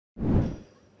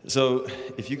So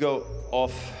if you go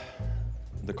off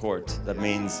the court, that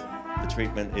means the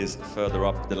treatment is further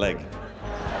up the leg.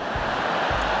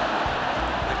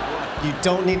 You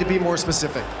don't need to be more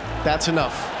specific. That's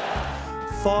enough.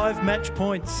 5 match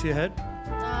points, you had.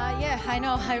 Yeah, I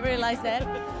know, I realized that,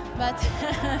 but...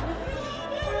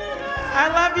 I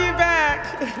love you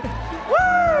back.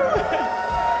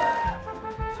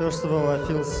 Woo! First of all, I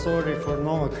feel sorry for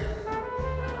Novak.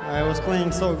 I was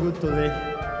playing so good today.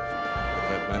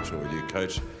 That match, or will you,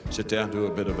 coach, sit down, do a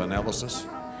bit of analysis?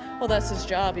 Well, that's his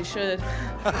job, he should.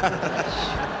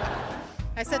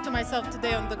 I said to myself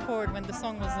today on the court when the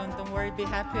song was on, Don't Worry, Be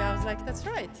Happy, I was like, that's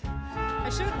right. I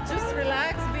should just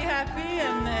relax, be happy,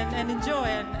 and enjoy,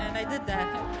 and I did that.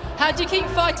 How do you keep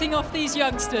fighting off these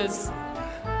youngsters?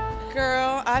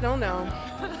 Girl, I don't know.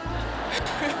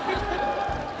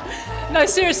 No,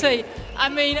 seriously, I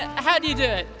mean, how do you do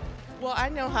it? Well, I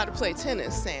know how to play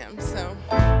tennis, Sam, so